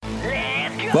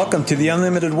Welcome to the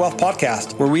Unlimited Wealth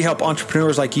Podcast, where we help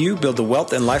entrepreneurs like you build the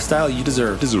wealth and lifestyle you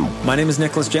deserve. My name is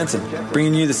Nicholas Jensen,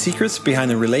 bringing you the secrets behind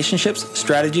the relationships,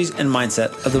 strategies, and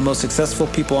mindset of the most successful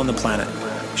people on the planet,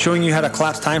 showing you how to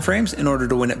collapse timeframes in order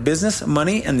to win at business,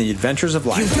 money, and the adventures of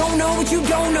life. You don't know what you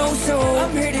don't know, so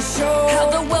I'm here to show how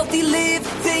the wealthy live,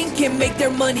 think, and make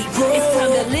their money grow. It's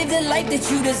time to live the life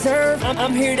that you deserve.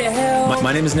 I'm here to help.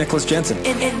 My name is Nicholas Jensen.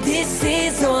 And this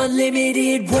is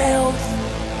Unlimited Wealth.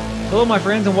 Hello, my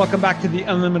friends, and welcome back to the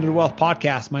Unlimited Wealth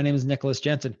Podcast. My name is Nicholas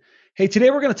Jensen. Hey, today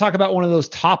we're going to talk about one of those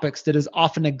topics that is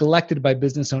often neglected by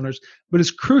business owners, but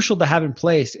is crucial to have in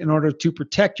place in order to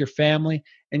protect your family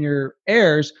and your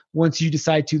heirs once you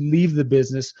decide to leave the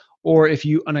business or if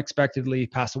you unexpectedly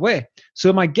pass away.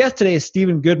 So my guest today is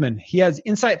Stephen Goodman. He has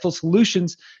insightful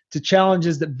solutions to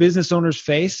challenges that business owners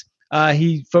face.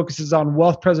 He focuses on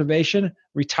wealth preservation,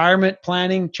 retirement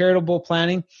planning, charitable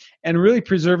planning, and really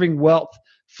preserving wealth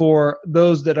for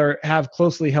those that have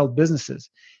closely held businesses.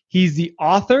 He's the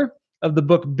author of the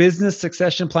book Business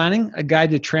Succession Planning, a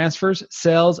guide to transfers,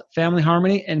 sales, family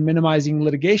harmony, and minimizing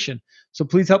litigation. So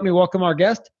please help me welcome our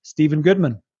guest, Stephen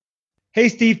Goodman. Hey,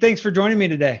 Steve, thanks for joining me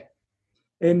today.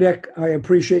 Hey, Nick, I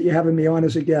appreciate you having me on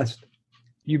as a guest.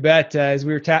 You bet. As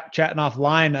we were chatting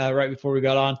offline right before we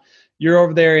got on, you're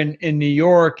over there in New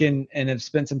York and have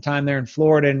spent some time there in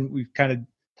Florida, and we've kind of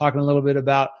talking a little bit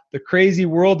about the crazy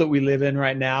world that we live in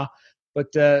right now.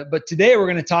 But today we're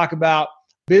going to talk about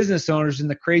business owners and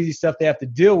the crazy stuff they have to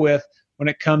deal with when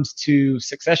it comes to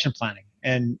succession planning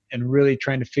and really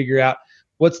trying to figure out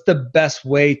what's the best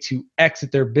way to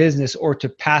exit their business or to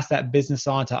pass that business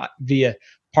on to via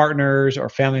partners or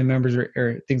family members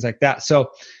or things like that.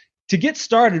 So to get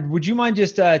started, would you mind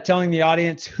just telling the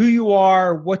audience who you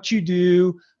are, what you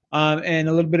do, and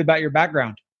a little bit about your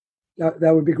background?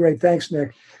 That would be great. Thanks,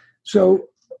 Nick. So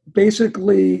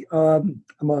basically, I'm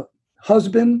a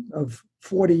husband of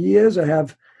 40 years. I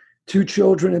have 2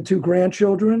 children and 2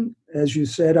 grandchildren. As you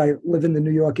said, I live in the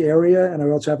New York area, and I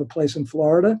also have a place in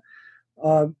Florida.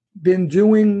 Been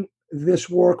doing this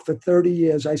work for 30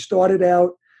 years. I started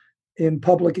out in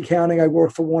public accounting. I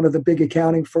worked for one of the big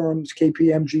accounting firms,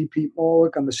 KPMG, Pete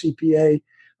Morwick. I'm a CPA.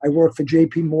 I worked for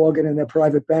JP Morgan in their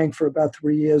private bank for about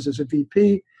 3 years as a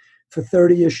VP. For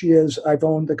 30-ish years, I've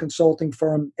owned the consulting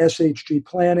firm SHG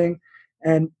Planning.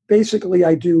 And basically,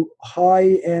 I do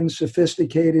high-end,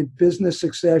 sophisticated business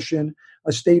succession,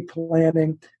 estate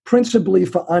planning, principally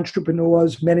for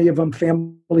entrepreneurs, many of them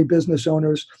family business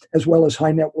owners, as well as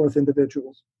high net worth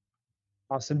individuals.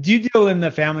 Awesome. Do you deal in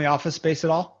the family office space at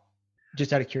all?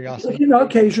 Just out of curiosity.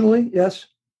 Occasionally, yes.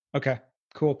 Okay.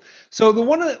 Cool. So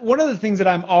one of the things that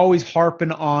I'm always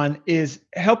harping on is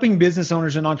helping business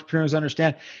owners and entrepreneurs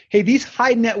understand, hey, these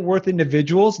high net worth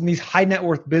individuals and these high net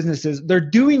worth businesses, they're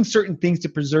doing certain things to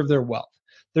preserve their wealth.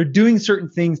 They're doing certain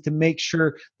things to make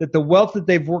sure that the wealth that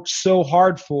they've worked so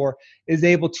hard for is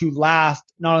able to last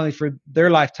not only for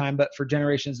their lifetime, but for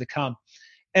generations to come.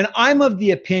 And I'm of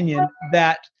the opinion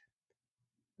that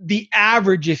the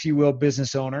average, if you will,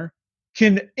 business owner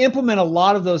can implement a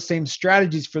lot of those same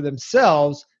strategies for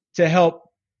themselves to help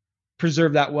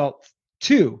preserve that wealth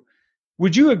too.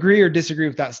 Would you agree or disagree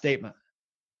with that statement?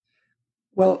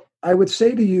 Well, I would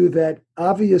say to you that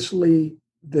obviously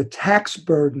the tax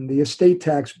burden, the estate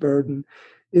tax burden,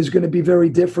 is going to be very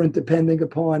different depending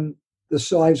upon the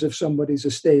size of somebody's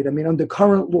estate. I mean, under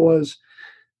current laws,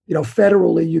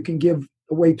 federally, you can give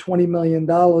away $20 million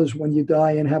when you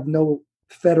die and have no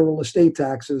federal estate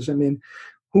taxes. I mean,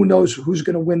 who knows who's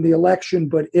going to win the election,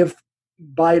 but if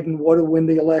Biden were to win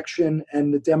the election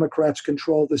and the Democrats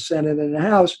control the Senate and the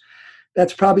House,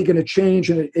 that's probably going to change,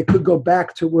 and it could go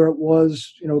back to where it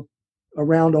was,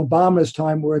 around Obama's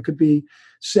time, where it could be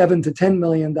 $7 to $10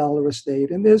 million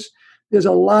estate. And there's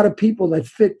a lot of people that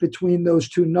fit between those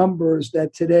two numbers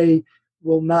that today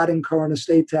will not incur an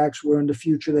estate tax, where in the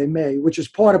future they may, which is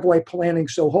part of why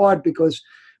planning's so hard, because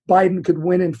Biden could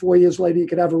win and 4 years later you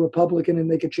could have a Republican and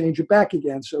they could change it back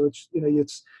again. So it's,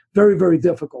 it's very, very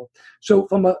difficult. So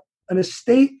from an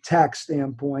estate tax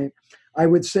standpoint, I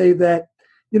would say that,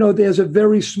 there's a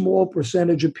very small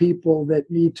percentage of people that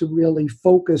need to really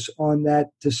focus on that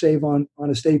to save on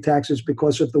estate taxes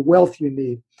because of the wealth you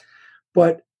need.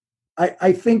 But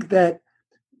I think that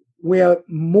where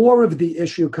more of the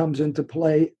issue comes into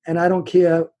play, and I don't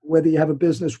care whether you have a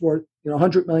business worth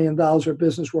 $100 million or a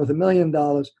business worth $1 million,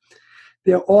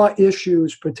 there are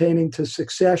issues pertaining to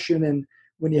succession, and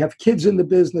when you have kids in the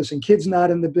business and kids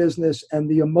not in the business, and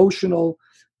the emotional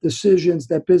decisions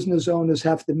that business owners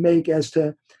have to make as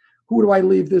to who do I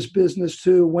leave this business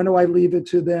to, when do I leave it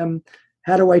to them,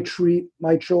 how do I treat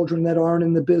my children that aren't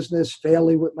in the business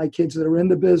fairly with my kids that are in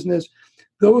the business.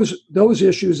 those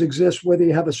issues exist whether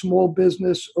you have a small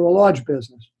business or a large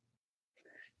business.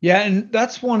 Yeah, and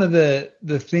that's one of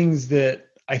the things that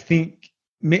I think.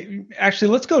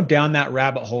 Actually, let's go down that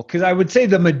rabbit hole, because I would say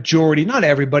the majority, not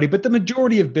everybody, but the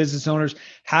majority of business owners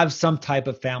have some type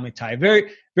of family tie.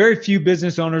 Very, very few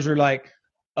business owners are like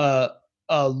a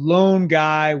lone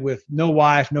guy with no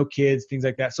wife, no kids, things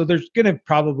like that. So there's going to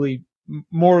probably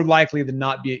more likely than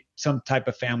not be some type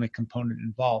of family component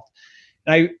involved.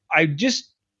 And I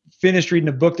just finished reading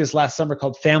a book this last summer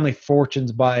called Family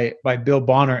Fortunes by Bill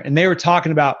Bonner, and they were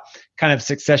talking about kind of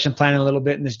succession planning a little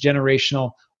bit in this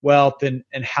generational wealth and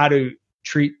how to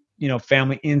treat,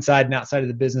 family inside and outside of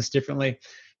the business differently.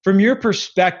 From your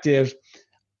perspective,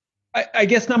 I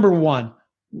guess number one,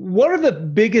 what are the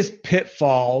biggest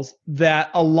pitfalls that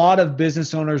a lot of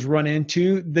business owners run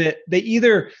into that they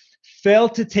either fail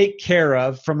to take care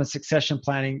of from a succession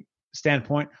planning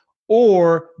standpoint,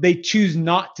 or they choose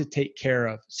not to take care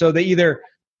of? So they either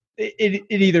it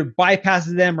either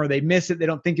bypasses them, or they miss it, they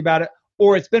don't think about it,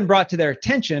 or it's been brought to their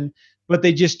attention, but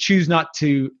they just choose not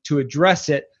to address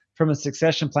it from a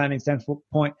succession planning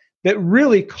standpoint, that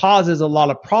really causes a lot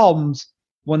of problems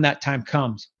when that time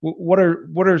comes. What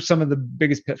are some of the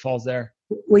biggest pitfalls there?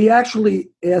 We actually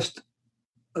asked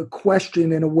a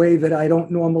question in a way that I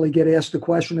don't normally get asked a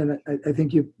question, and I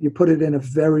think you put it in a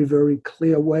very, very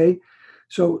clear way.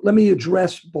 So let me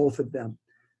address both of them.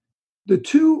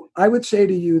 I would say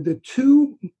to you, the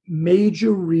two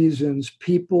major reasons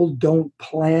people don't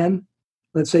plan,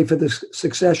 let's say, for the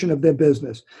succession of their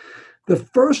business. The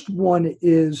first one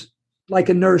is like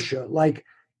inertia, like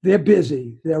they're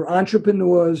busy, they're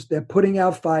entrepreneurs, they're putting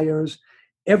out fires.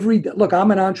 Every day, look,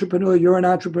 I'm an entrepreneur, you're an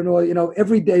entrepreneur,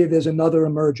 every day there's another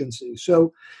emergency.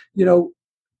 So,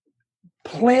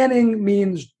 planning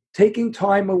means taking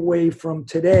time away from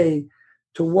today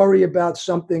to worry about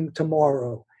something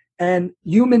tomorrow. And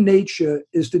human nature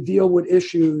is to deal with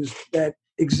issues that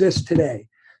exist today.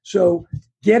 So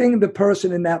getting the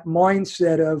person in that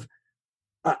mindset of,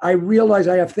 I realize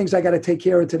I have things I got to take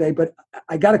care of today, but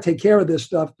I got to take care of this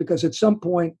stuff because at some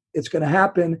point it's going to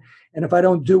happen. And if I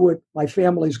don't do it, my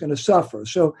family's going to suffer.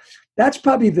 So that's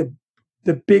probably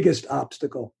the biggest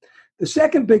obstacle. The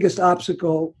second biggest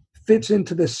obstacle fits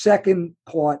into the second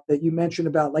part that you mentioned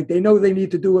about, like, they know they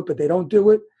need to do it, but they don't do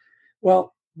it.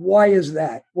 Well, why is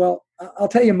that? Well, I'll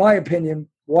tell you my opinion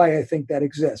why I think that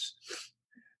exists.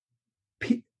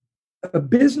 A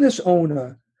business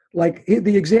owner, like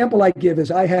the example I give is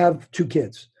I have two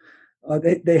kids.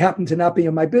 They happen to not be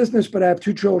in my business, but I have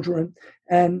two children.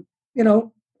 And,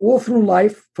 all through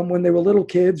life, from when they were little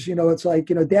kids, it's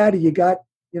like, Daddy, you got,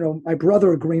 my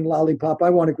brother a green lollipop. I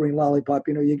want a green lollipop.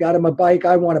 You got him a bike.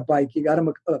 I want a bike. You got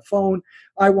him a phone.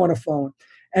 I want a phone.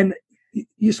 And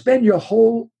you spend your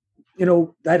whole,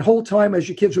 that whole time as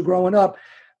your kids are growing up,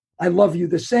 I love you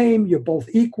the same. You're both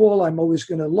equal. I'm always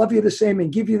going to love you the same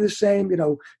and give you the same.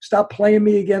 Stop playing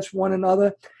me against one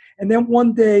another. And then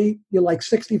one day you're like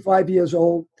 65 years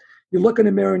old. You look in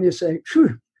the mirror and you say,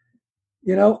 phew,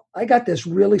 I got this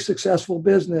really successful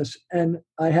business, and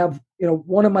I have,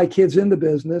 one of my kids in the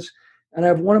business, and I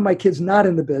have one of my kids not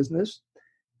in the business.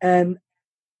 And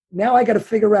now I got to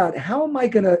figure out, how am I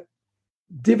going to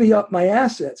divvy up my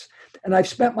assets? And I've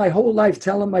spent my whole life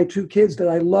telling my two kids that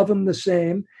I love them the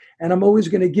same, and I'm always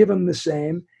going to give them the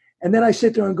same. And then I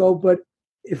sit there and go, but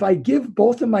if I give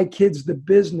both of my kids the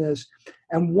business,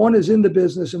 and one is in the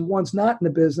business and one's not in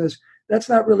the business, that's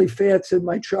not really fair to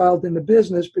my child in the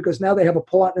business, because now they have a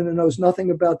partner that knows nothing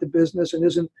about the business and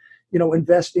isn't,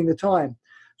 investing the time.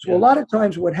 So A lot of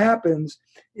times what happens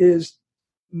is,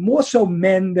 more so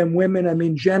men than women. I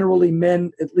mean, generally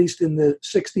men, at least in the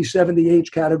 60, 70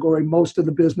 age category, most of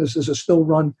the businesses are still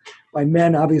run by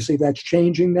men. Obviously that's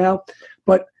changing now,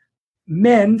 but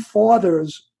men,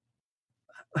 fathers,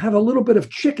 have a little bit of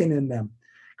chicken in them,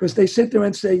 because they sit there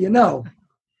and say,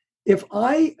 if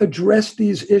I address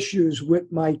these issues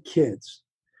with my kids,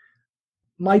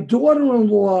 my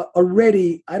daughter-in-law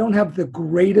already, I don't have the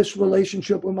greatest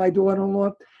relationship with my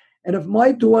daughter-in-law. And if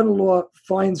my daughter-in-law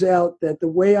finds out that the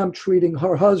way I'm treating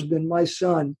her husband, my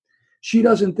son, she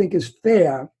doesn't think is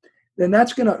fair, then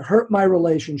that's going to hurt my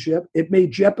relationship. It may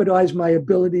jeopardize my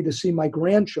ability to see my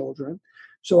grandchildren.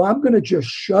 So I'm going to just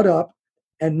shut up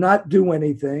and not do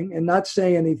anything and not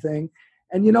say anything.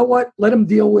 And you know what? Let them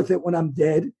deal with it when I'm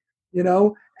dead,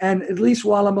 and at least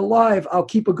while I'm alive, I'll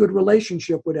keep a good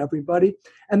relationship with everybody.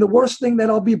 And the worst thing that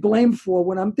I'll be blamed for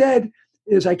when I'm dead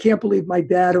is, I can't believe my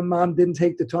dad or mom didn't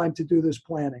take the time to do this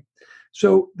planning.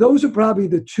 So those are probably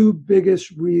the two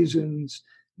biggest reasons,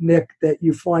 Nick, that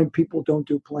you find people don't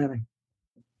do planning.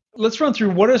 Let's run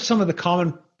through, what are some of the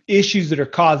common issues that are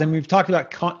caused? And we've talked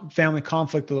about family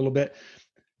conflict a little bit,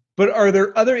 but are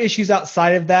there other issues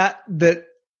outside of that that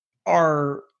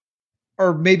are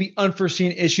maybe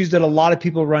unforeseen issues that a lot of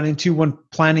people run into when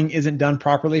planning isn't done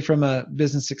properly from a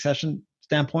business succession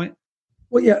standpoint?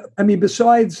 Well, yeah. I mean,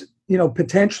 besides,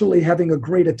 potentially having a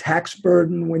greater tax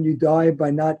burden when you die by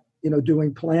not,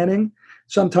 doing planning,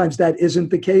 sometimes that isn't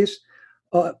the case.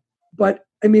 But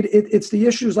I mean, it's the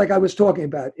issues like I was talking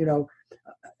about,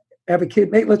 I have a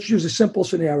kid, let's use a simple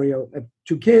scenario. I have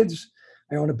 2 kids.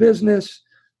 I own a business.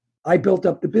 I built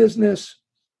up the business.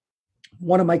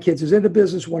 One of my kids is in the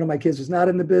business. One of my kids is not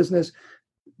in the business.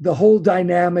 The whole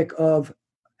dynamic of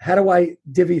how do I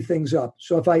divvy things up?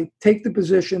 So if I take the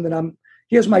position that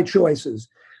here's my choices.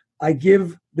 I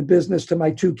give the business to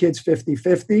my 2 kids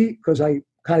 50-50 because I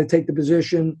kind of take the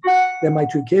position they're my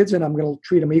 2 kids and I'm going to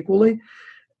treat them equally.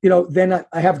 Then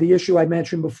I have the issue I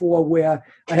mentioned before where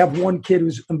I have one kid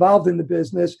who's involved in the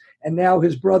business and now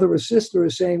his brother or sister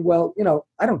is saying, well,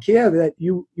 I don't care that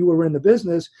you were in the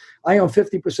business. I own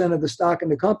 50% of the stock in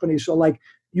the company. So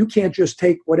you can't just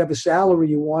take whatever salary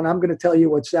you want. I'm going to tell you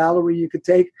what salary you could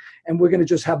take. And we're going to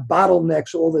just have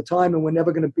bottlenecks all the time. And we're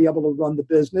never going to be able to run the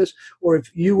business. Or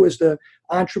if you as the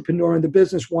entrepreneur in the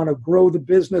business want to grow the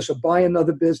business or buy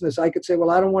another business, I could say,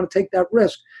 well, I don't want to take that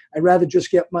risk. I'd rather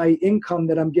just get my income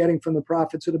that I'm getting from the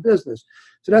profits of the business.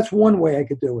 So that's one way I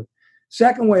could do it.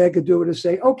 Second way I could do it is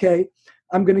say, okay,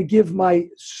 I'm going to give my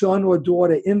son or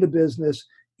daughter in the business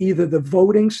either the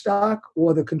voting stock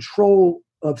or the control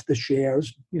of the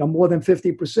shares, more than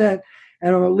 50%.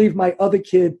 And I'm going to leave my other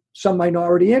kid some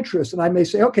minority interest. And I may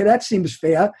say, okay, that seems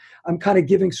fair. I'm kind of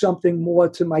giving something more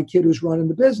to my kid who's running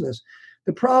the business.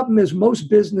 The problem is most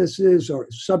businesses or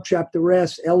subchapter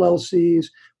S, LLCs,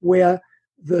 where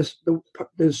the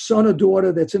son or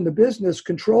daughter that's in the business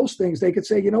controls things. They could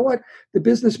say, you know what, the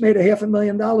business made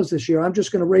 $500,000 this year. I'm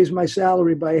just going to raise my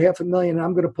salary by $500,000 and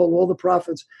I'm going to pull all the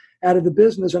profits out of the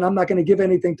business and I'm not going to give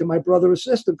anything to my brother or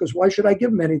sister because why should I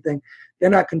give them anything? They're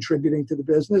not contributing to the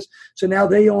business. So now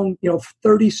they own,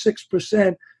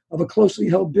 36% of a closely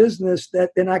held business that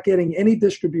they're not getting any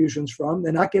distributions from.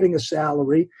 They're not getting a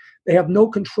salary. They have no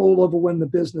control over when the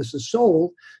business is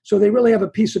sold. So they really have a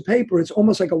piece of paper. It's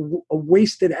almost like a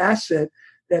wasted asset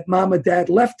that mom or dad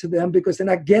left to them because they're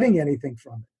not getting anything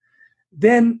from it.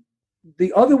 Then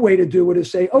the other way to do it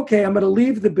is say, okay, I'm going to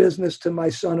leave the business to my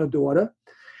son or daughter,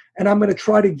 and I'm going to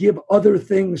try to give other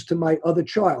things to my other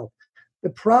child. The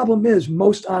problem is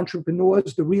most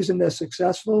entrepreneurs, the reason they're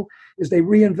successful is they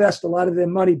reinvest a lot of their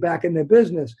money back in their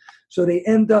business. So they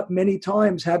end up many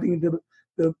times having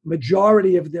the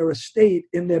majority of their estate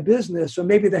in their business. So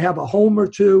maybe they have a home or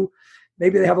two,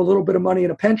 maybe they have a little bit of money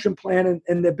in a pension plan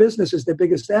and their business is their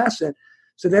biggest asset.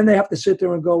 So then they have to sit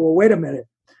there and go, well, wait a minute.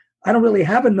 I don't really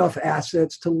have enough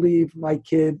assets to leave my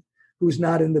kid who's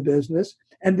not in the business.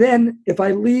 And then if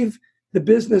I leave the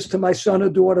business to my son or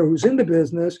daughter who's in the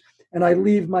business, and I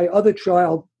leave my other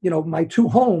child, my 2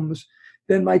 homes,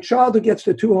 then my child who gets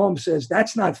the 2 homes says,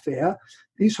 that's not fair.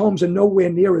 These homes are nowhere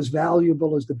near as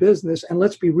valuable as the business. And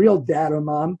let's be real, dad or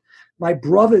mom, my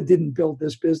brother didn't build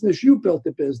this business. You built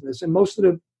the business. And most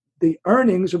of the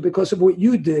earnings are because of what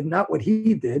you did, not what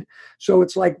he did. So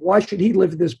it's like, why should he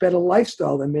live this better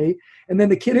lifestyle than me? And then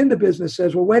the kid in the business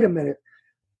says, well, wait a minute.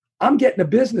 I'm getting a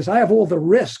business. I have all the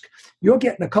risk. You're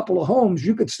getting a couple of homes.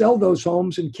 You could sell those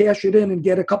homes and cash it in and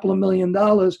get a couple of $1 million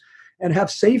and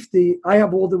have safety. I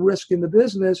have all the risk in the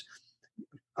business.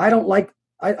 I don't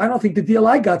think the deal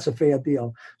I got's a fair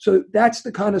deal. So that's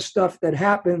the kind of stuff that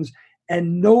happens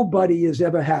and nobody is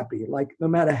ever happy. Like no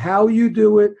matter how you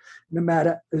do it, no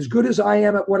matter as good as I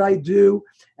am at what I do,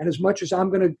 and as much as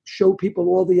I'm going to show people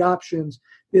all the options,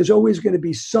 there's always going to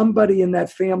be somebody in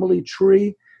that family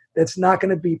tree that's not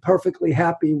going to be perfectly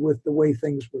happy with the way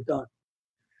things were done.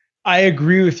 I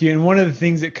agree with you. And one of the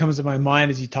things that comes to my mind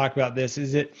as you talk about this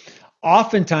is that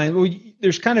oftentimes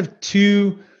there's kind of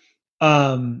two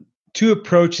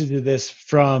approaches to this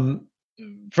from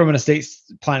an estate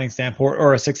planning standpoint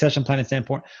or a succession planning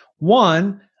standpoint.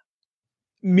 One,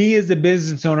 me as a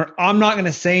business owner, I'm not going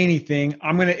to say anything.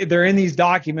 They're in these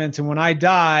documents. And when I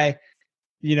die,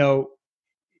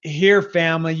 here,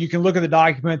 family, you can look at the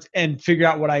documents and figure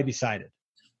out what I decided.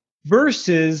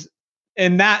 Versus,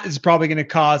 and that is probably going to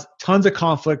cause tons of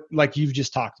conflict like you've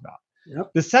just talked about. Yep.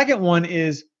 The second one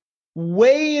is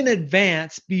way in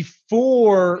advance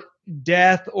before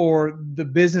death or the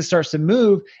business starts to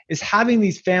move is having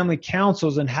these family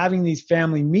councils and having these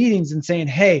family meetings and saying,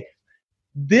 hey,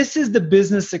 this is the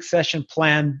business succession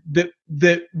plan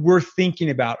that we're thinking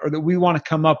about or that we want to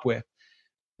come up with.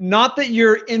 Not that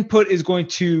your input is going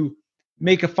to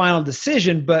make a final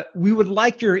decision, but we would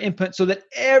like your input so that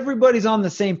everybody's on the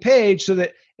same page, so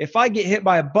that if I get hit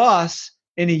by a bus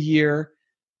in a year,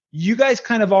 you guys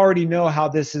kind of already know how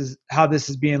this is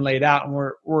being laid out, and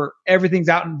we're everything's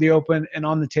out in the open and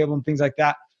on the table and things like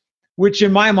that, which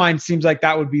in my mind seems like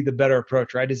that would be the better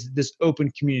approach, right? Is this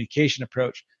open communication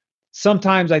approach.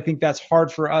 Sometimes I think that's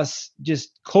hard for us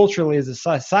just culturally as a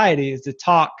society, is to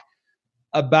talk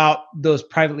about those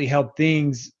privately held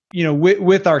things,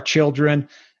 with our children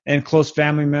and close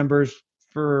family members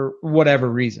for whatever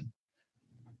reason.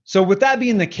 So with that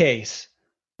being the case,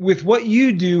 with what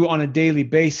you do on a daily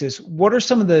basis, what are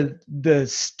some of the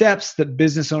steps that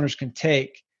business owners can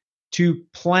take to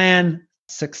plan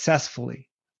successfully?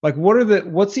 Like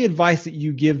what's the advice that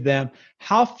you give them?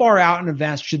 How far out in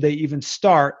advance should they even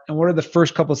start? And what are the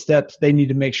first couple of steps they need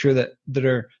to make sure that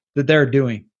they're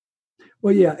doing?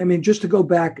 Well, yeah, I mean, just to go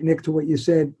back, Nick, to what you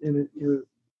said, and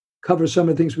cover some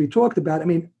of the things we talked about. I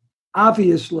mean,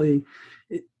 obviously,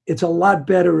 it's a lot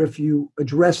better if you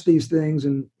address these things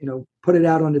and, put it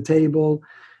out on the table.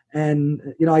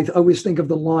 And, I always think of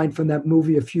the line from that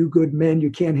movie, A Few Good Men, you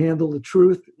can't handle the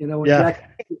truth, and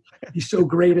Jack, he's so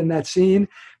great in that scene.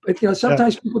 But,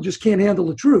 sometimes people just can't handle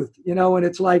the truth, and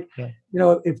it's like,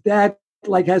 if dad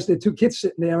has their two kids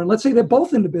sitting there, and let's say they're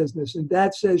both in the business, and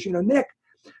dad says, Nick,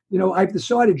 I've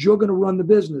decided you're going to run the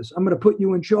business. I'm going to put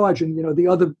you in charge. And, the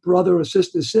other brother or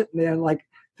sister sitting there and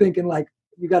thinking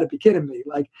you got to be kidding me.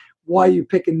 Why are you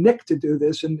picking Nick to do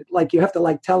this? And you have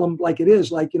to tell him like it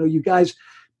is. You guys,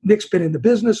 Nick's been in the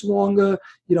business longer.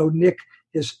 Nick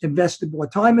has invested more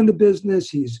time in the business.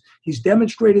 He's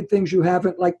demonstrated things you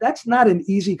haven't. That's not an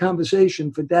easy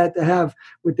conversation for dad to have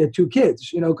with their two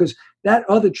kids, because that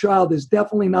other child is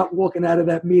definitely not walking out of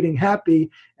that meeting happy.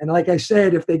 And like I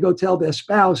said, if they go tell their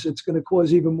spouse, it's going to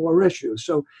cause even more issues.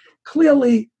 So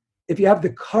clearly, if you have the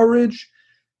courage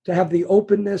to have the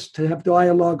openness, to have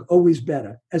dialogue, always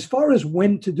better. As far as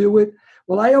when to do it,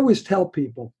 well, I always tell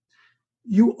people,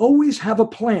 you always have a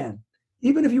plan.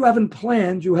 Even if you haven't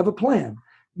planned, you have a plan.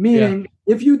 Meaning,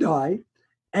 if you die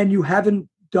and you haven't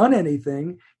done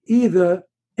anything, either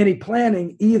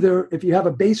if you have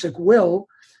a basic will,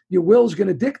 your will is going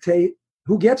to dictate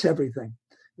who gets everything.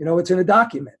 It's in a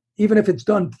document. Even if it's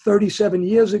done 37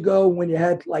 years ago when you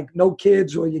had no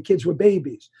kids or your kids were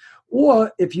babies.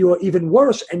 Or if you're even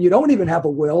worse and you don't even have a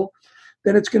will,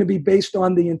 then it's going to be based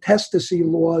on the intestacy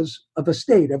laws of a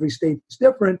state. Every state is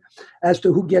different as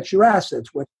to who gets your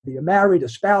assets, whether you're married, a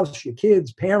spouse, your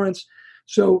kids, parents.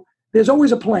 So there's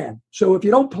always a plan. So if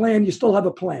you don't plan, you still have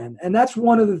a plan. And that's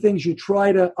one of the things I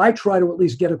try to at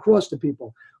least get across to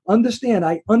people. I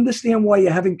understand why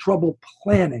you're having trouble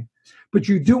planning, but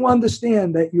you do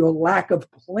understand that your lack of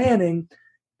planning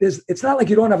it's not like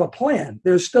you don't have a plan.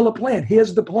 There's still a plan.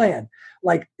 Here's the plan.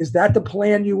 Is that the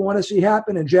plan you want to see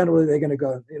happen? And generally they're going to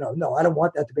go, no, I don't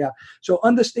want that to be happen. So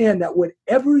understand that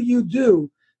whatever you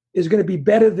do is going to be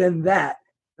better than that.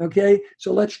 Okay.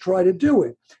 So let's try to do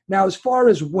it. Now, as far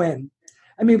as when,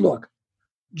 look,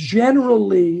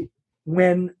 generally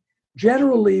when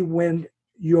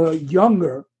you're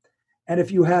younger and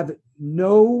if you have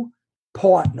no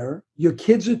partner, your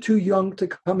kids are too young to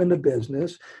come into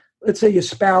business. Let's say your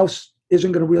spouse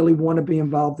isn't going to really want to be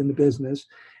involved in the business.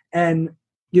 And,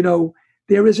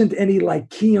 there isn't any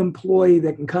key employee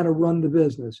that can kind of run the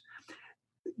business.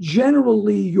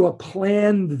 Generally, your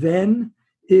plan then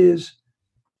is,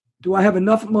 do I have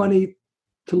enough money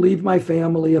to leave my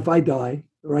family if I die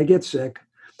or I get sick?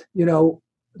 Do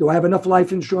I have enough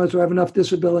life insurance? Do I have enough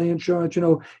disability insurance?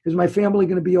 Is my family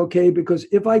going to be okay? Because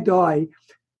if I die,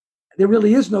 there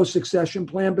really is no succession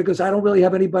plan because I don't really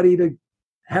have anybody to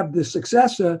have the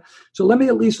successor. So let me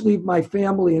at least leave my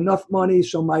family enough money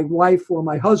so my wife or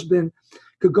my husband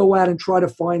could go out and try to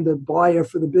find a buyer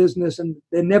for the business. And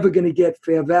they're never going to get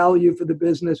fair value for the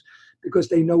business because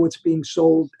they know it's being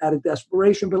sold out of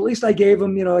desperation. But at least I gave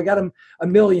them, I got them $1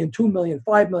 million, $2 million,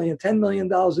 $5 million, $10 million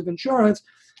of insurance.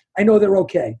 I know they're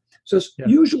okay. So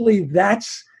usually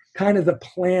that's kind of the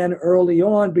plan early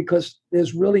on because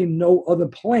there's really no other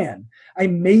plan.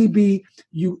 Maybe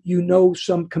you know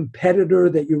some competitor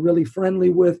that you're really friendly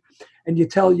with and you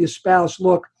tell your spouse,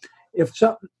 look,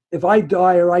 if I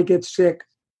die or I get sick,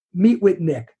 meet with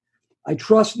Nick. I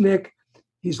trust Nick.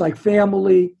 He's like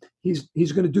family. He's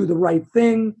going to do the right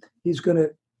thing. He's going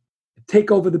to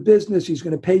take over the business. He's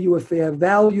going to pay you a fair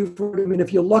value for it. And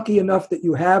if you're lucky enough that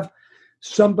you have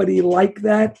somebody like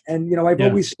that, and I've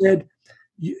always said,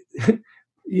 you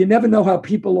never know how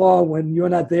people are when you're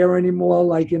not there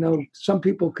anymore. Some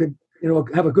people could,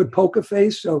 have a good poker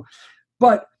face. So,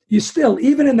 but you still,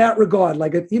 even in that regard,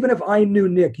 even if I knew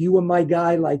Nick, you were my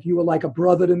guy, you were like a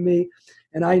brother to me.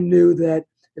 and I knew that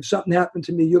if something happened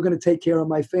to me, you're going to take care of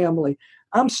my family,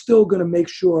 I'm still going to make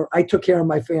sure I took care of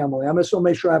my family. I'm going to still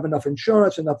make sure I have enough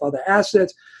insurance, enough other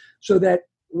assets, so that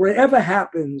whatever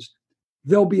happens,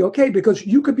 they'll be okay. Because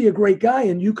you could be a great guy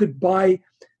and you could buy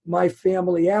my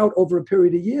family out over a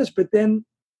period of years, but then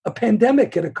a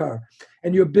pandemic could occur,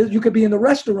 and you could be in the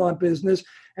restaurant business,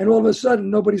 and all of a sudden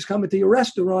nobody's coming to your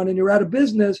restaurant and you're out of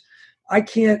business. I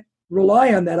can't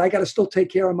rely on that. I got to still take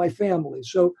care of my family.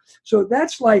 So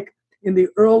that's like in the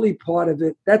early part of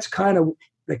it, that's kind of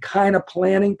the kind of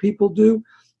planning people do.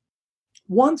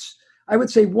 Once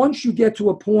you get to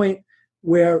a point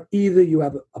where either you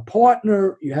have a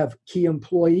partner, you have key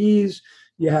employees,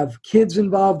 you have kids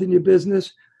involved in your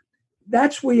business,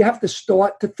 that's where you have to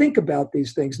start to think about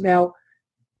these things. Now,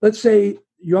 let's say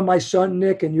you're my son,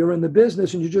 Nick, and you're in the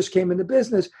business and you just came into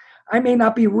business. I may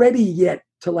not be ready yet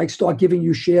to like start giving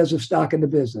you shares of stock in the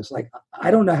business. Like,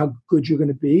 I don't know how good you're going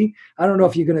to be. I don't know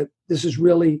if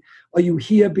are you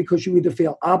here because you either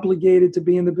feel obligated to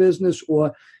be in the business,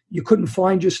 or you couldn't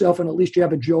find yourself and at least you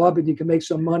have a job and you can make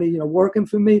some money, working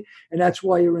for me, and that's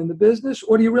why you're in the business?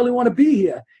 Or do you really want to be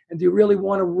here? And do you really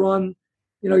want to run,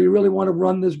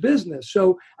 this business?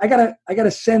 So I gotta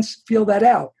feel that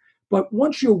out. But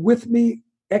once you're with me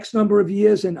X number of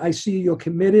years and I see you're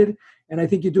committed and I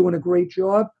think you're doing a great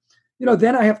job,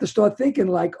 then I have to start thinking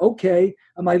like, okay,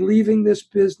 am I leaving this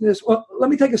business? Well, let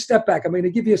me take a step back. I'm going to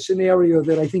give you a scenario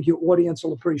that I think your audience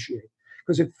will appreciate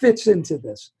because it fits into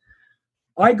this.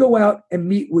 I go out and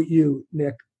meet with you,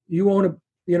 Nick.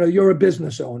 You're a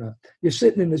business owner. You're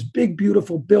sitting in this big,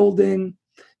 beautiful building.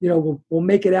 We'll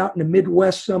make it out in the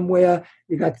Midwest somewhere.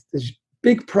 You got this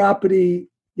big property.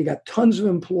 You got tons of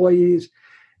employees.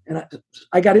 And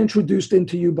I got introduced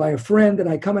into you by a friend, and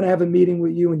I come and have a meeting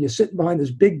with you, and you're sitting behind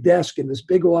this big desk in this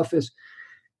big office.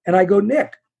 And I go,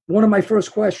 Nick, one of my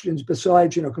first questions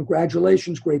besides,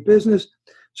 congratulations, great business.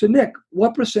 So Nick,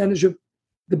 what percentage of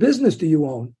the business do you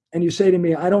own? And you say to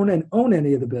me, I don't own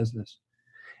any of the business.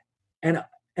 And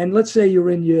let's say you're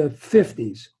in your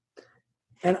 50s.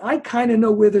 And I kind of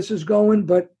know where this is going,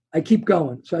 but I keep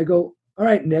going. So I go, all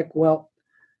right, Nick, well,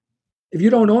 if you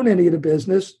don't own any of the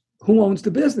business, who owns the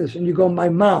business? And you go, my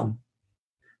mom,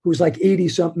 who's like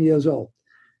 80-something years old.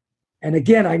 And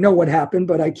again, I know what happened,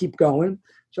 but I keep going.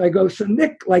 So I go, so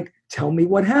Nick, tell me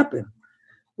what happened.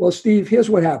 Well, Steve,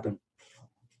 here's what happened.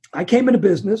 I came into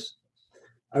business.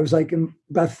 I was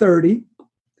about 30.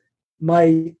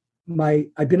 I've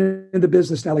been in the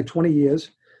business now 20 years.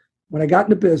 When I got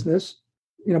into business,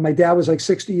 my dad was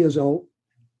 60 years old.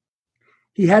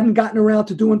 He hadn't gotten around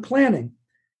to doing planning.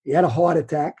 He had a heart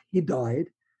attack. He died.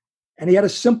 And he had a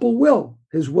simple will.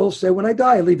 His will said, when I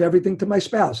die, I leave everything to my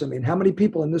spouse. I mean, how many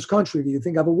people in this country do you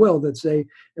think have a will that say,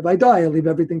 if I die, I leave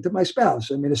everything to my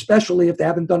spouse? I mean, especially if they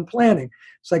haven't done planning.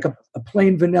 It's like a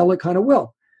plain vanilla kind of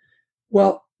will.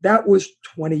 Well, that was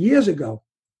 20 years ago.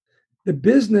 The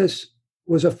business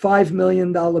was a $5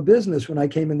 million business when I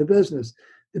came into business.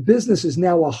 The business is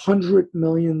now a $100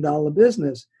 million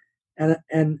business. And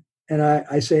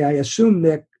I say, I assume,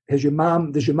 Nick, is your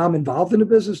mom involved in the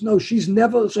business? No, she's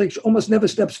almost never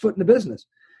steps foot in the business,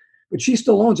 but she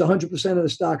still owns 100% of the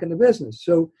stock in the business.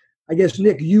 So I guess,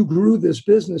 Nick, you grew this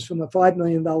business from a $5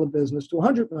 million business to a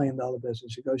 $100 million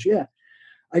business. He goes, yeah.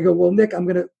 I go, well, Nick, I'm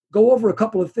going to go over a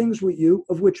couple of things with you,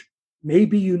 of which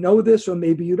maybe you know this or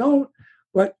maybe you don't,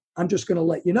 but I'm just going to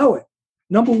let you know it.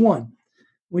 Number one,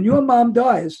 when your mom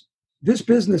dies, this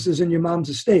business is in your mom's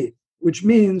estate, which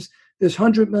means this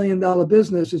 $100 million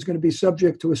business is going to be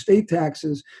subject to estate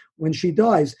taxes when she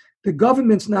dies. The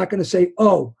government's not going to say,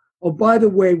 oh, by the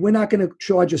way, we're not going to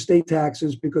charge estate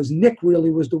taxes because Nick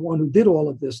really was the one who did all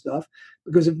of this stuff.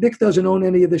 Because if Nick doesn't own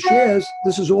any of the shares,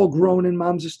 this is all grown in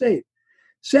mom's estate.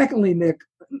 Secondly, Nick,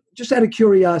 just out of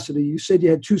curiosity, you said you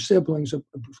had two siblings,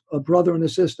 a brother and a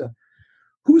sister.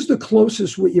 Who's the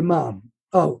closest with your mom?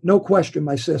 Oh, no question,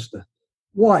 my sister.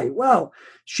 Why? Well,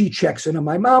 she checks in on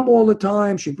my mom all the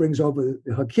time. She brings over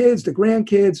her kids, the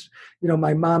grandkids.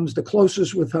 My mom's the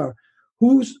closest with her.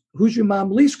 Who's your mom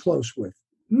least close with?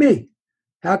 Me.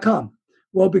 How come?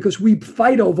 Well, because we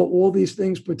fight over all these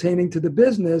things pertaining to the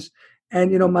business.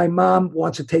 And, my mom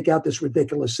wants to take out this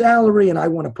ridiculous salary, and I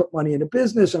want to put money in the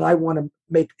business, and I want to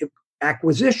make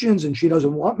acquisitions, and she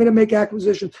doesn't want me to make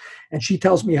acquisitions. And she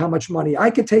tells me how much money I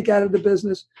could take out of the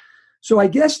business. So I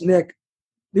guess, Nick,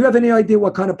 do you have any idea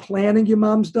what kind of planning your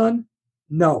mom's done?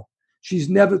 No. She's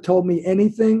never told me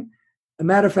anything. As a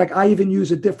matter of fact, I even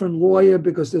use a different lawyer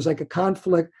because there's a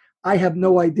conflict. I have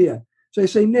no idea. So I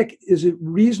say, Nick, is it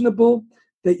reasonable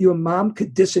that your mom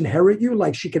could disinherit you?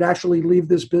 Like she could actually leave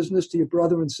this business to your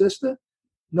brother and sister?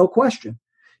 No question.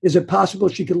 Is it possible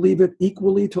she could leave it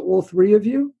equally to all three of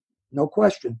you? No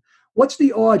question. What's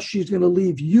the odds she's going to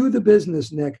leave you the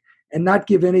business, Nick, and not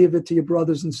give any of it to your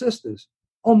brothers and sisters?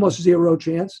 Almost zero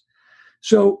chance.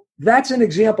 So that's an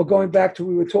example, going back to,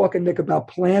 we were talking, Nick, about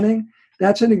planning.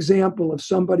 That's an example of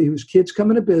somebody whose kids come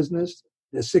into business.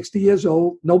 They're 60 years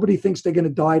old. Nobody thinks they're going to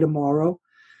die tomorrow.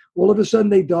 All of a sudden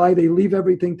they die. They leave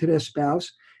everything to their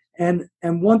spouse. And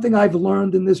one thing I've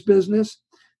learned in this business,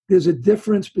 there's a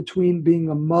difference between being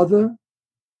a mother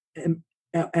and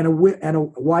a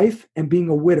wife and being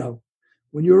a widow.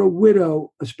 When you're a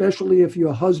widow, especially if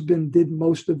your husband did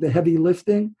most of the heavy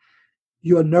lifting,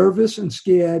 you're nervous and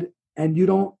scared, and you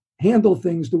don't handle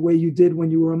things the way you did when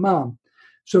you were a mom.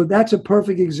 So that's a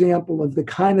perfect example of the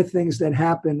kind of things that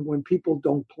happen when people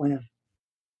don't plan.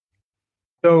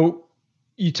 So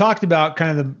you talked about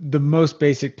kind of the most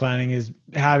basic planning is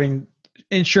having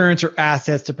insurance or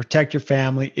assets to protect your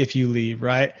family if you leave,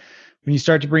 right? When you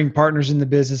start to bring partners in the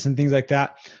business and things like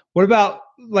that. What about,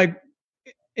 like,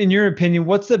 in your opinion,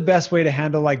 what's the best way to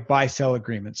handle like buy-sell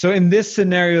agreements? So in this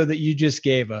scenario that you just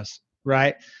gave us,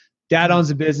 right? Dad owns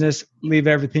a business, leave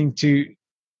everything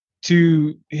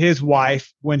to his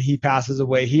wife when he passes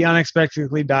away. He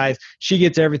unexpectedly dies. She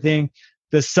gets everything.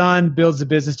 The son builds the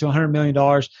business to $100 million,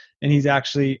 and he's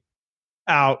actually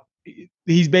out.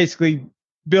 He's basically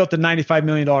built a $95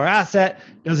 million asset,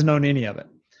 doesn't own any of it.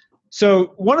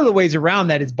 So one of the ways around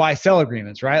that is buy-sell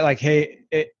agreements, right? Like, hey,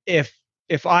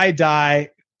 if I die,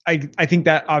 I think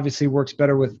that obviously works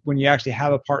better with when you actually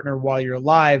have a partner while you're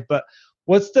alive. But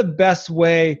what's the best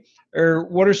way, or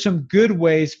what are some good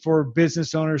ways for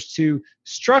business owners to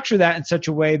structure that in such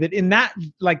a way that in that,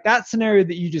 like that scenario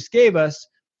that you just gave us,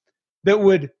 that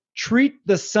would treat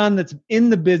the son that's in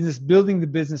the business, building the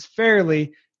business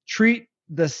fairly, treat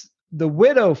the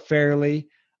widow fairly,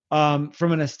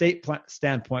 from an estate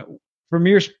standpoint? From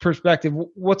your perspective,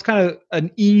 what's kind of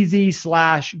an easy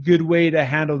 / good way to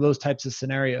handle those types of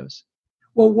scenarios?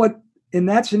 Well, what in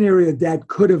that scenario Dad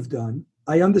could have done,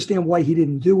 I understand why he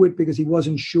didn't do it, because he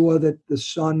wasn't sure that the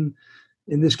son,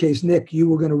 in this case, Nick, you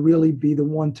were going to really be the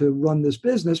one to run this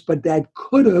business. But Dad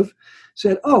could have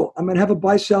said, oh, I'm going to have a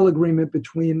buy-sell agreement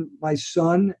between my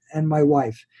son and my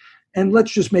wife. And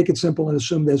let's just make it simple and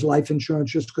assume there's life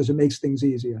insurance, just because it makes things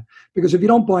easier. Because if you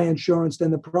don't buy insurance,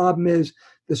 then the problem is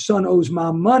the son owes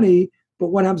mom money. But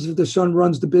what happens if the son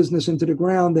runs the business into the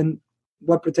ground? Then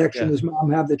what protection does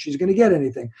mom have that she's going to get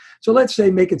anything? So let's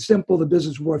say, make it simple. The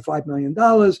business is worth $5 million.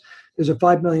 There's a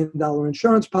 $5 million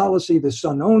insurance policy. The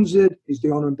son owns it. He's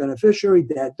the owner and beneficiary.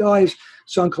 Dad dies.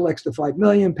 Son collects the $5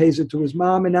 million, pays it to his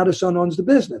mom, and now the son owns the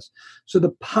business. So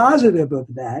the positive of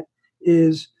that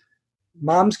is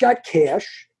mom's got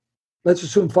cash. Let's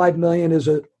assume $5 million is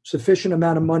a sufficient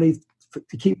amount of money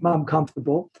to keep mom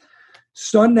comfortable.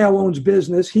 Son now owns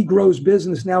business. He grows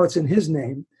business. Now it's in his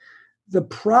name. The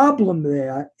problem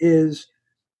there is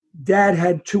Dad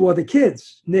had 2 other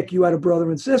kids. Nick, you had a brother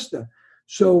and sister.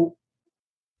 So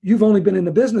you've only been in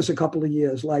the business a couple of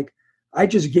years. Like, I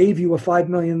just gave you a $5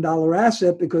 million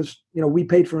asset because, we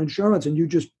paid for insurance, and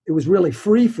it was really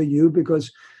free for you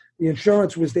because the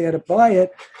insurance was there to buy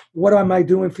it. What am I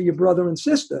doing for your brother and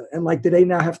sister? And do they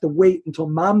now have to wait until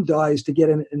mom dies to get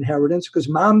an inheritance? Because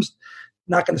mom's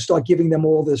not going to start giving them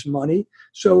all this money.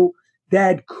 So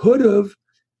Dad could have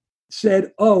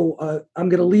said, I'm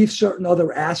going to leave certain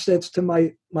other assets to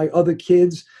my other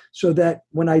kids so that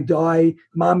when I die,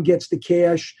 mom gets the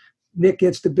cash, Nick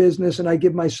gets the business, and I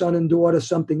give my son and daughter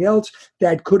something else.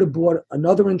 Dad could have bought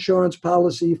another insurance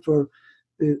policy for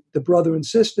the brother and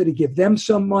sister to give them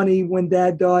some money when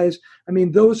Dad dies. I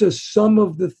mean, those are some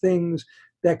of the things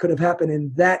that could have happened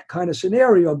in that kind of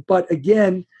scenario. But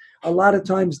again, a lot of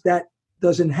times that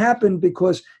doesn't happen,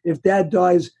 because if Dad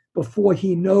dies before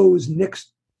he knows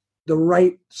Nick's the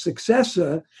right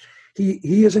successor, he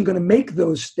isn't going to make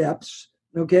those steps,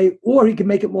 okay? Or he can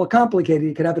make it more complicated.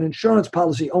 He could have an insurance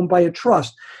policy owned by a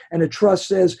trust, and a trust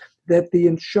says that the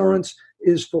insurance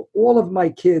is for all of my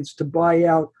kids to buy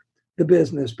out the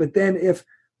business. But then if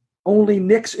only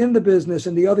Nick's in the business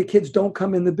and the other kids don't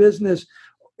come in the business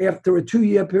after a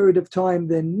 2-year period of time,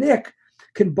 then Nick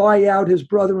can buy out his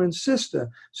brother and sister.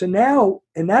 So now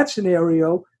in that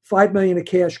scenario, $5 million of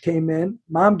cash came in.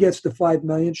 Mom gets the $5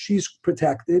 million. She's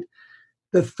protected.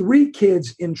 The 3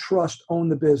 kids in trust own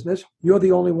the business. You're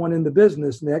the only one in the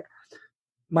business, Nick.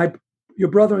 Your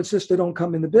brother and sister don't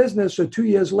come in the business. So 2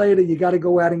 years later, you got to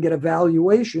go out and get a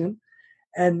valuation.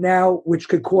 And now, which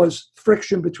could cause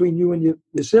friction between you and your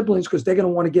siblings, because they're going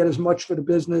to want to get as much for the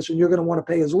business and you're going to want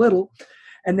to pay as little.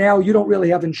 And now you don't really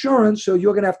have insurance, so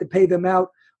you're going to have to pay them out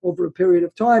over a period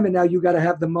of time, and now you got to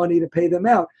have the money to pay them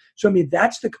out. So, I mean,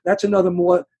 that's another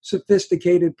more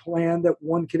sophisticated plan that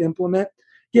one could implement.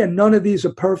 Again, none of these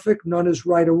are perfect, none is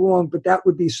right or wrong, but that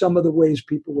would be some of the ways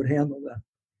people would handle that.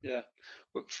 Yeah.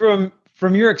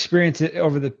 From your experience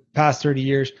over the past 30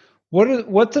 years,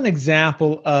 what's an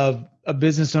example of a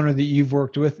business owner that you've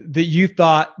worked with that you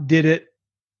thought did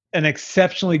an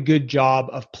exceptionally good job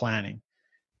of planning,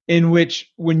 in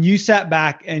which when you sat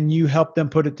back and you helped them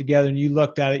put it together and you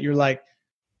looked at it, you're like,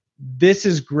 this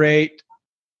is great.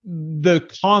 The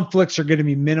conflicts are going to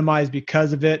be minimized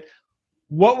because of it.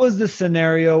 What was the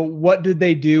scenario? What did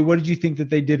they do? What did you think that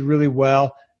they did really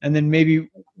well? And then maybe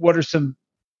what are some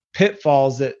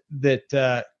pitfalls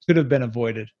that could have been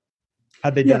avoided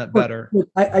had they done it better? Look,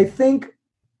 I think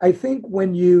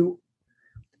when you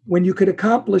could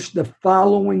accomplish the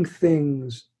following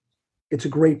things, it's a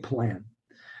great plan.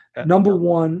 Okay. Number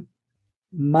one,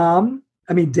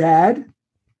 dad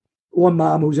or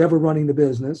mom, who's ever running the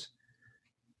business.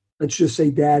 Let's just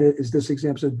say dad is this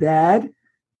example. So dad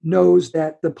knows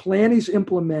that the plan he's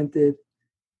implemented,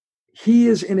 he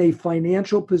is in a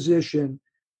financial position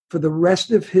for the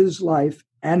rest of his life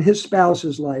and his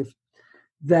spouse's life,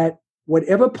 that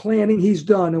whatever planning he's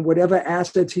done and whatever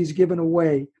assets he's given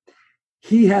away,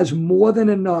 he has more than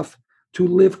enough to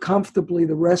live comfortably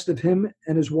the rest of him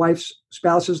and his wife's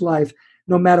spouse's life,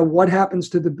 no matter what happens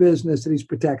to the business, that he's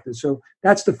protected. So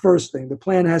that's the first thing. The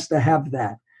plan has to have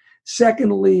that.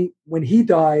 Secondly, when he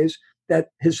dies,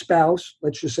 that his spouse,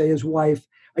 let's just say his wife,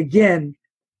 again,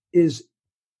 is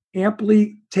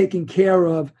amply taken care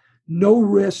of, no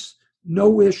risks,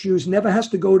 no issues, never has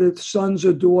to go to sons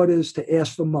or daughters to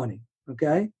ask for money,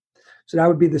 okay? So that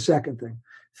would be the second thing.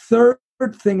 Third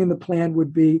thing in the plan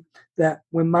would be that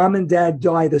when mom and dad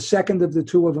die, the second of the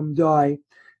two of them die,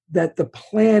 that the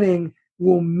planning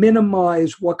will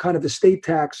minimize what kind of estate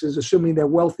taxes, assuming they're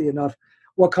wealthy enough,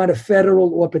 what kind of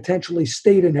federal or potentially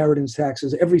state inheritance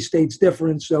taxes. Every state's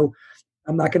different, so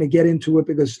I'm not going to get into it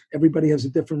because everybody has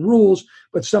different rules,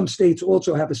 but some states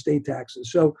also have estate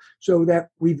taxes. So that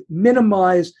we've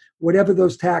minimized whatever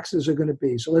those taxes are going to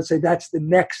be. So let's say that's the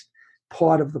next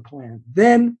part of the plan.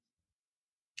 Then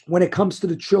when it comes to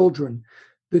the children,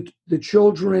 the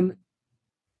children,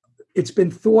 it's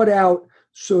been thought out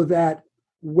so that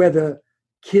whether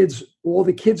all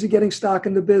the kids are getting stock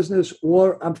in the business,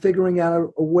 or I'm figuring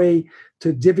out a way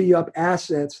to divvy up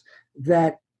assets,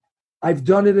 that I've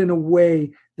done it in a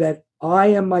way that I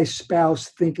and my spouse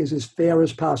think is as fair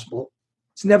as possible.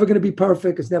 It's never going to be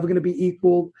perfect. It's never going to be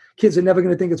equal. Kids are never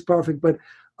going to think it's perfect, but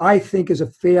I think is a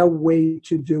fair way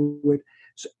to do it.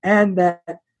 So, and that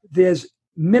there's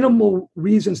minimal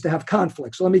reasons to have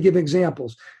conflict. So let me give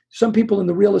examples. Some people in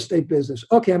the real estate business,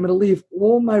 okay, I'm going to leave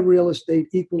all my real estate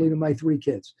equally to my 3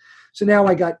 kids. So now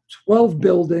I got 12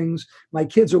 buildings. My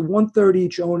kids are 1/3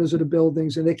 each owners of the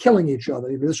buildings, and they're killing each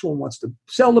other. This one wants to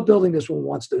sell the building. This one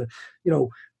wants to,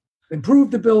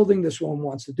 improve the building. This one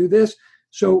wants to do this.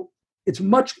 So it's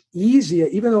much easier,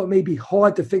 even though it may be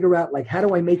hard to figure out, like, how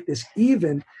do I make this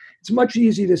even? It's much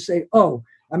easier to say, oh,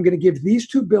 I'm going to give these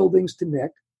 2 buildings to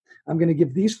Nick. I'm going to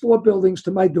give these 4 buildings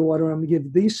to my daughter. I'm going to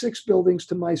give these 6 buildings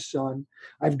to my son.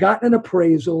 I've gotten an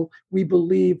appraisal. We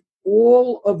believe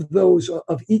all of those are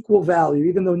of equal value.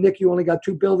 Even though, Nick, you only got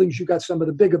 2 buildings, you got some of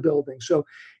the bigger buildings. So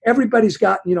everybody's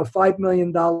got, $5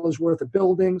 million worth of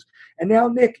buildings. And now,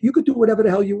 Nick, you could do whatever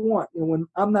the hell you want. When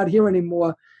I'm not here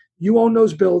anymore, you own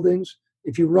those buildings.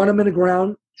 If you run them in the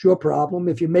ground, it's your problem.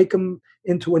 If you make them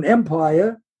into an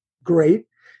empire, great.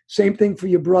 Same thing for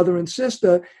your brother and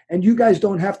sister, and you guys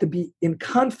don't have to be in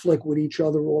conflict with each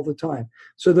other all the time.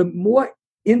 So the more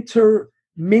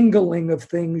intermingling of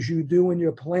things you do in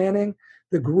your planning,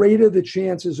 the greater the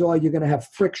chances are you're going to have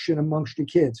friction amongst your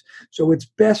kids. So it's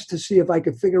best to see if I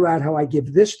could figure out how I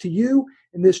give this to you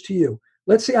and this to you.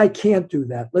 Let's say I can't do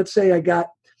that. Let's say I got,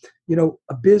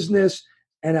 a business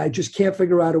and I just can't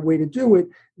figure out a way to do it.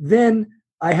 Then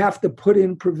I have to put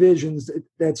in provisions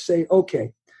that say,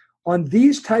 okay, on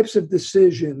these types of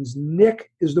decisions, Nick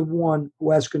is the one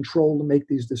who has control to make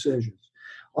these decisions.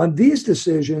 On these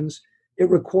decisions,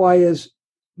 it requires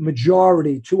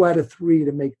majority, 2 out of 3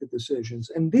 to make the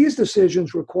decisions. And these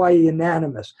decisions require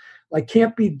unanimous, like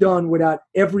can't be done without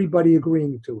everybody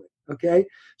agreeing to it, okay?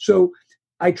 So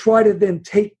I try to then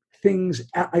take things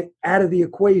out of the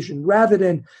equation rather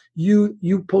than you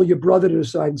pull your brother to the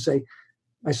side and say,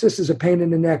 my sister's a pain in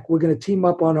the neck. We're going to team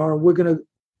up on her and we're going to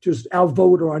just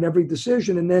outvote her on every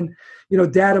decision. And then,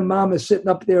 dad and mom is sitting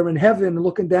up there in heaven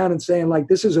looking down and saying, like,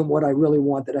 this isn't what I really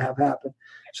wanted to have happen.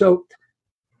 So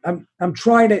I'm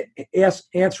trying to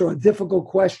answer a difficult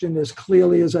question as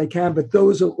clearly as I can, but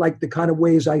those are like the kind of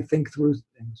ways I think through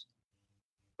things.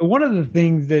 One of the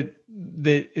things that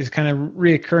is kind of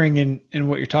reoccurring in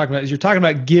what you're talking about is you're talking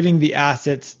about giving the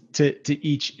assets to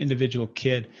each individual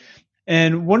kid.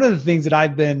 And one of the things that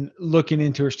I've been looking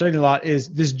into or studying a lot is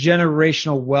this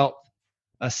generational wealth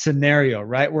scenario,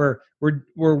 right? Where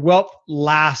wealth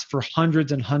lasts for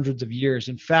hundreds and hundreds of years.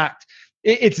 In fact,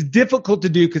 it's difficult to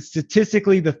do because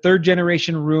statistically the third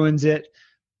generation ruins it.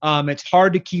 It's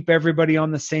hard to keep everybody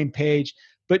on the same page.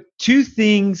 But two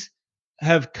things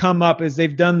have come up as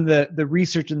they've done the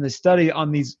research and the study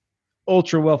on these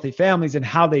ultra wealthy families and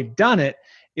how they've done it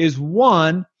is,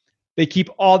 one, they keep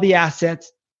all the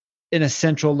assets in a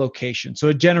central location. So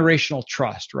a generational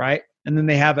trust, right? And then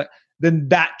then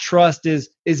that trust is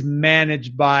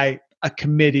managed by a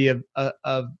committee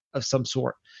of some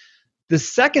sort. The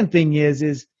second thing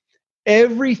is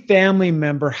every family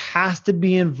member has to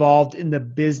be involved in the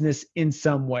business in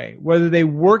some way, whether they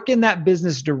work in that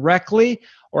business directly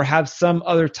or have some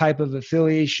other type of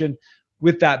affiliation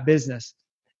with that business.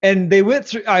 And they went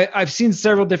through, I've seen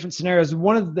several different scenarios.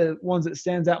 One of the ones that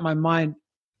stands out in my mind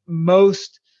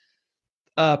most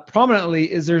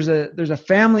prominently is there's a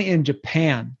family in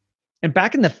Japan. And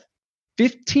back in the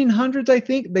 1500s, I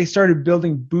think, they started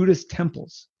building Buddhist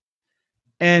temples.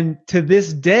 And to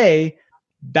this day,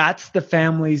 that's the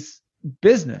family's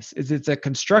business. It's a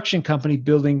construction company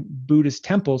building Buddhist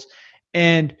temples.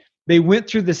 And they went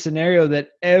through the scenario that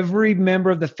every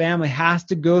member of the family has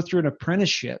to go through an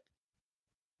apprenticeship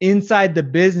inside the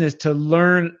business to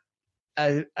learn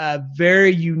a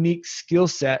very unique skill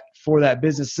set for that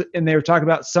business. And they were talking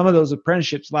about some of those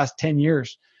apprenticeships last 10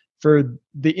 years for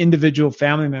the individual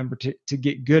family member to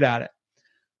get good at it.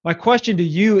 My question to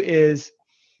you is,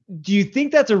 do you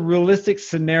think that's a realistic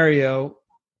scenario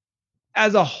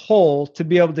as a whole to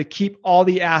be able to keep all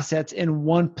the assets in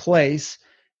one place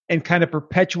and kind of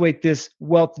perpetuate this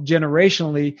wealth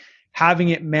generationally, having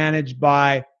it managed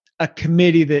by a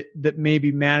committee that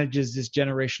maybe manages this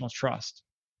generational trust?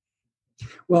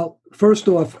 Well, first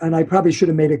off, and I probably should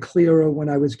have made it clearer when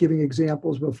I was giving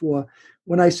examples before,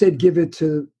 when I said give it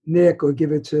to Nick or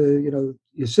give it to,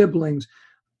 your siblings,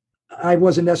 I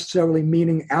wasn't necessarily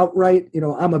meaning outright.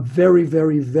 I'm a very,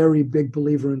 very, very big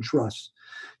believer in trust.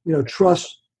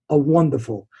 Trusts are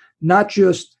wonderful, not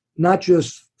just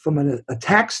from a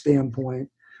tax standpoint,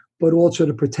 but also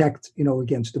to protect,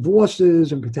 against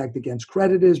divorces and protect against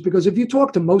creditors. Because if you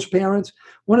talk to most parents,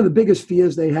 one of the biggest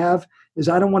fears they have is,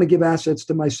 I don't want to give assets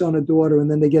to my son or daughter, and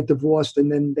then they get divorced,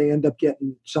 and then they end up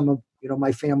getting some of,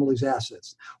 my family's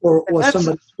assets, or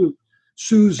somebody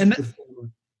sues the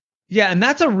family. Yeah, and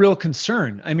that's a real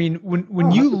concern. I mean,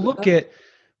 when you look at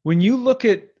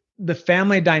the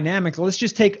family dynamic, let's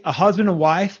just take a husband and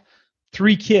wife,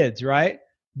 3 kids, right?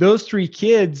 Those 3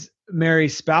 kids marry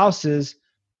spouses.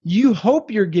 You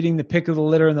hope you're getting the pick of the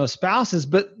litter in those spouses,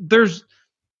 but there's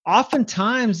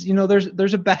oftentimes,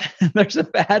 there's a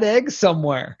bad egg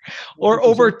somewhere, or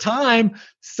over time,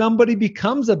 somebody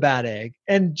becomes a bad egg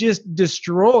and just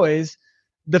destroys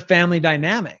the family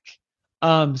dynamic.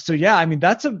 So yeah, I mean,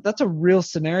 that's a real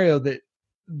scenario that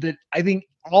I think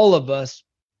all of us,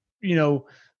 no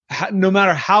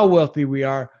matter how wealthy we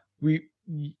are,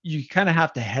 you kind of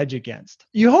have to hedge against.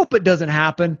 You hope it doesn't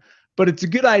happen, but it's a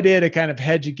good idea to kind of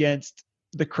hedge against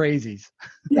the crazies.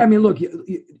 Yeah, I mean, look,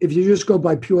 if you just go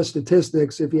by pure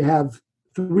statistics, if you have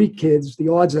 3 kids, the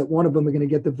odds that one of them are going to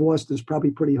get divorced is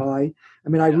probably pretty high. I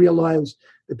mean, I realize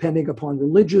depending upon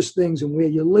religious things and where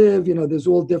you live, there's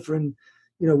all different,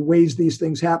 ways these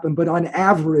things happen. But on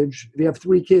average, if you have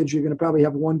 3 kids, you're going to probably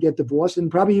have one get divorced. And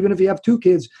probably even if you have 2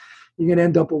 kids, you're going to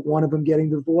end up with one of them getting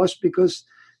divorced because,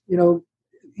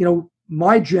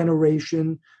 my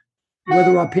generation,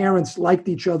 whether our parents liked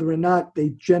each other or not, they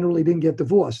generally didn't get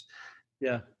divorced.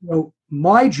 Yeah.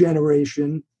 My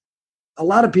generation, a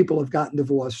lot of people have gotten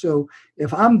divorced. So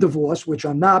if I'm divorced, which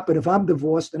I'm not, but if I'm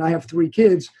divorced and I have 3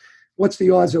 kids, what's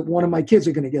the odds that one of my kids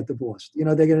are going to get divorced?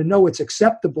 They're going to know it's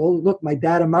acceptable. Look, my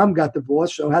dad and mom got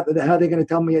divorced. So how are they going to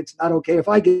tell me it's not okay if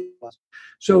I get divorced?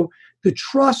 So the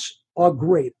trusts are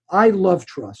great. I love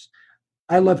trust.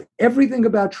 I love everything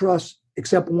about trust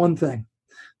except one thing.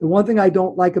 The one thing I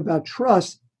don't like about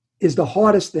trust is the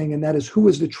hardest thing, and that is, who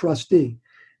is the trustee?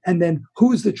 And then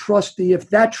who's the trustee if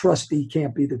that trustee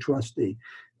can't be the trustee?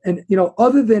 And,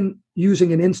 other than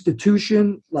using an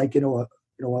institution like,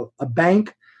 a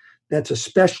bank that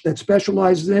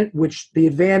specializes in it, which the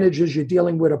advantage is you're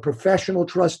dealing with a professional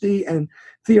trustee, and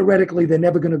theoretically they're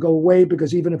never going to go away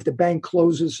because even if the bank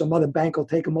closes, some other bank will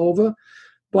take them over.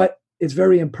 But it's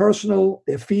very impersonal.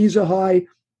 Their fees are high.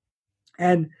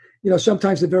 And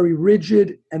sometimes they're very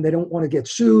rigid and they don't want to get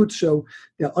sued. So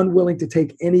they're unwilling to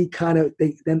take any kind of,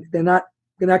 they're not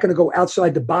not going to go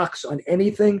outside the box on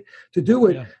anything to do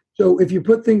it. Yeah. So if you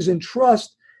put things in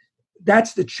trust,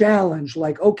 that's the challenge.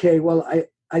 Like, okay, well,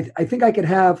 I think I could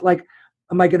have, like,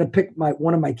 am I going to pick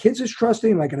one of my kids as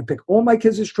trustee? Am I going to pick all my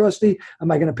kids as trustee?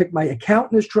 Am I going to pick my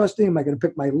accountant as trustee? Am I going to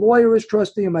pick my lawyer as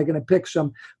trustee? Am I going to pick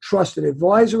some trusted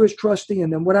advisor as trustee?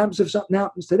 And then what happens if something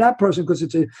happens to that person? Because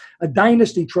it's a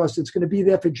dynasty trust. It's going to be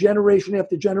there for generation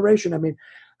after generation. I mean,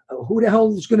 who the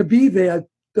hell is going to be there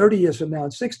 30 years from now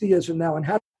and 60 years from now? And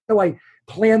how do I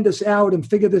plan this out and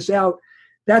figure this out?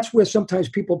 That's where sometimes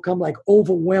people come like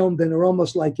overwhelmed and they're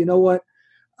almost like, you know what?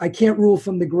 I can't rule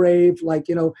from the grave. Like,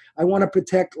 you know, I want to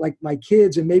protect like my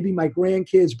kids and maybe my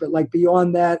grandkids, but like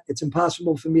beyond that, it's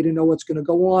impossible for me to know what's going to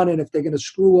go on. And if they're going to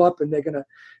screw up and they're going to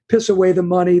piss away the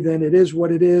money, then it is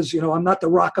what it is. You know, I'm not the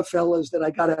Rockefellers that I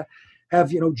got to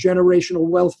have, you know, generational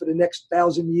wealth for the next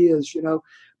 1,000 years, you know,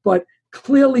 but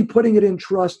clearly putting it in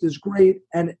trust is great.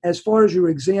 And as far as your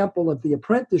example of the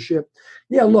apprenticeship,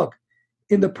 yeah, look,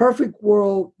 in the perfect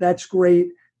world, that's great.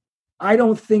 I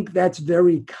don't think that's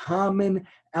very common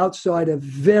outside of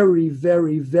very,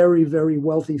 very, very, very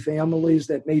wealthy families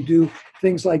that may do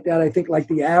things like that. I think like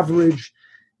the average,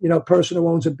 you know, person who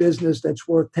owns a business that's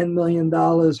worth $10 million,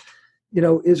 you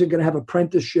know, isn't going to have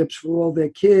apprenticeships for all their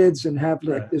kids and have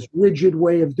like this rigid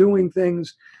way of doing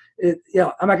things. You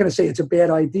know, I'm not going to say it's a bad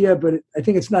idea, but I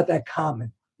think it's not that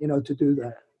common, you know, to do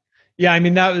that. Yeah, I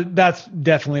mean, that's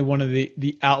definitely one of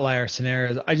the outlier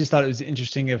scenarios. I just thought it was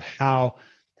interesting of how,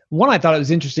 I thought it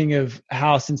was interesting of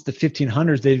how since the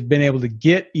 1500s, they've been able to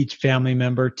get each family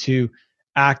member to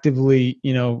actively,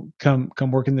 you know, come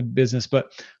work in the business.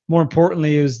 But more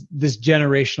importantly, it was this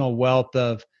generational wealth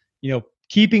of, you know,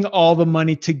 keeping all the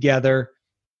money together.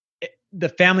 The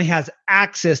family has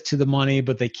access to the money,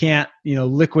 but they can't, you know,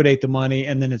 liquidate the money,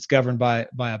 and then it's governed by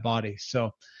a body.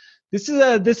 So this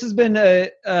has been a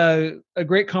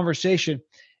great conversation.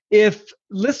 If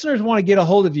listeners want to get a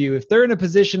hold of you, if they're in a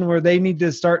position where they need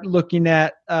to start looking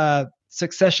at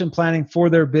succession planning for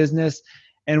their business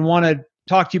and want to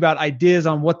talk to you about ideas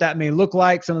on what that may look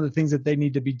like, some of the things that they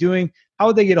need to be doing, how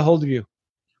would they get a hold of you?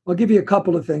 I'll give you a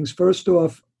couple of things. First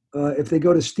off, if they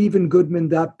go to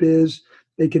stephengoodman.biz,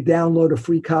 they could download a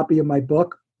free copy of my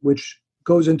book, which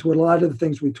goes into a lot of the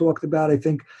things we talked about. I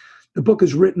think the book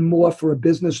is written more for a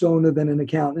business owner than an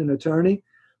accountant and attorney.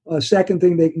 Second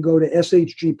thing, they can go to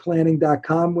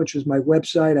shgplanning.com, which is my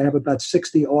website. I have about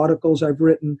 60 articles I've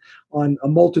written on a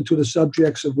multitude of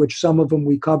subjects, of which some of them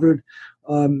we covered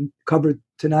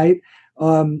tonight.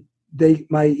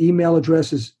 My email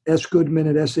address is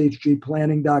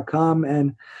sgoodman@shgplanning.com,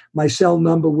 and my cell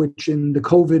number, which in the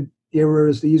COVID era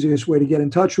is the easiest way to get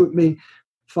in touch with me,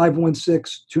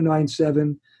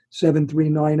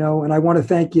 516-297-7390. And I want to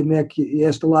thank you, Nick. You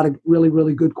asked a lot of really,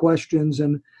 really good questions,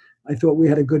 and I thought we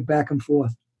had a good back and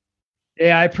forth.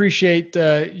 Yeah, I appreciate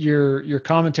your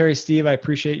commentary, Steve. I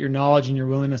appreciate your knowledge and your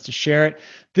willingness to share it.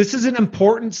 This is an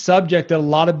important subject that a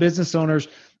lot of business owners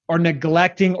are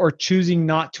neglecting or choosing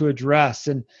not to address.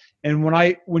 And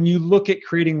when you look at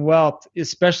creating wealth,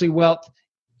 especially wealth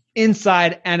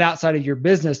inside and outside of your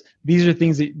business, these are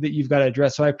things that you've got to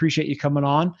address. So I appreciate you coming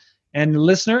on. And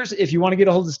listeners, if you want to get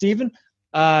a hold of Stephen,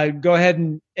 go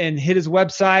ahead and hit his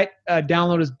website,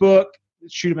 download his book,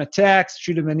 shoot him a text,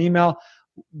 shoot him an email,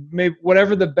 maybe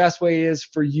whatever the best way is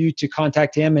for you to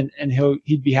contact him, and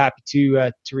he'd be happy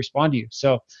to respond to you.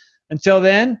 So until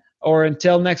then, or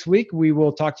until next week, we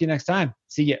will talk to you next time.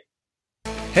 See ya.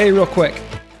 Hey, real quick.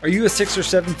 Are you a 6 or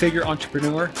 7 figure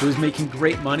entrepreneur who is making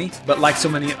great money, but like so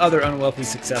many other unwealthy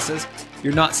successes,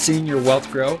 you're not seeing your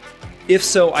wealth grow? If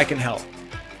so, I can help.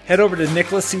 Head over to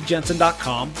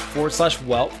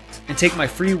nicholascjensen.com/wealth and take my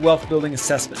free wealth building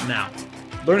assessment now.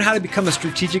 Learn how to become a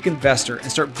strategic investor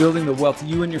and start building the wealth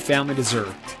you and your family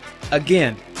deserve.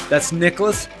 Again, that's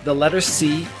Nicholas, the letter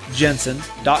C,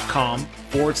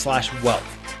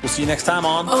 Jensen.com/wealth. We'll see you next time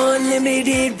on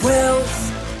Unlimited Wealth.